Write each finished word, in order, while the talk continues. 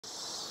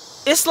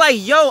It's like,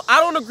 yo, I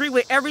don't agree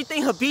with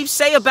everything Khabib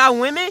say about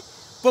women,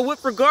 but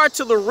with regard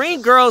to the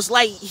ring girls,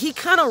 like, he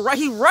kind of right.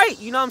 He right,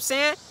 you know what I'm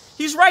saying?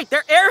 He's right.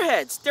 They're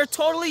airheads. They're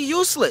totally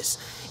useless.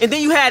 And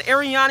then you had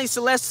Ariane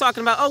Celeste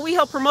talking about, oh, we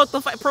help promote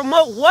the fight.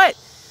 Promote what?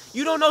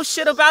 You don't know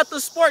shit about the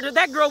sport.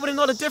 That girl wouldn't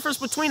know the difference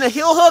between a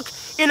heel hook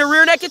and a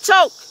rear naked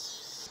choke.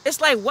 It's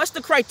like, what's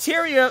the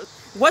criteria?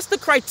 What's the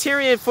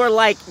criterion for,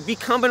 like,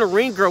 becoming a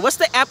ring girl? What's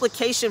the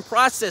application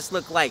process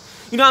look like?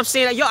 You know what I'm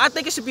saying? Yo, I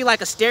think it should be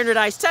like a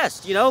standardized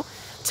test, you know?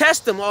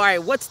 Test them. All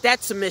right, what's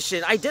that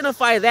submission?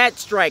 Identify that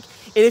strike.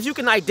 And if you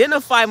can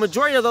identify a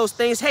majority of those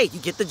things, hey, you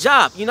get the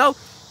job, you know?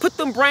 Put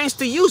them brains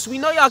to use. We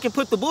know y'all can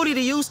put the booty to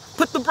use.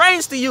 Put the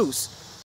brains to use.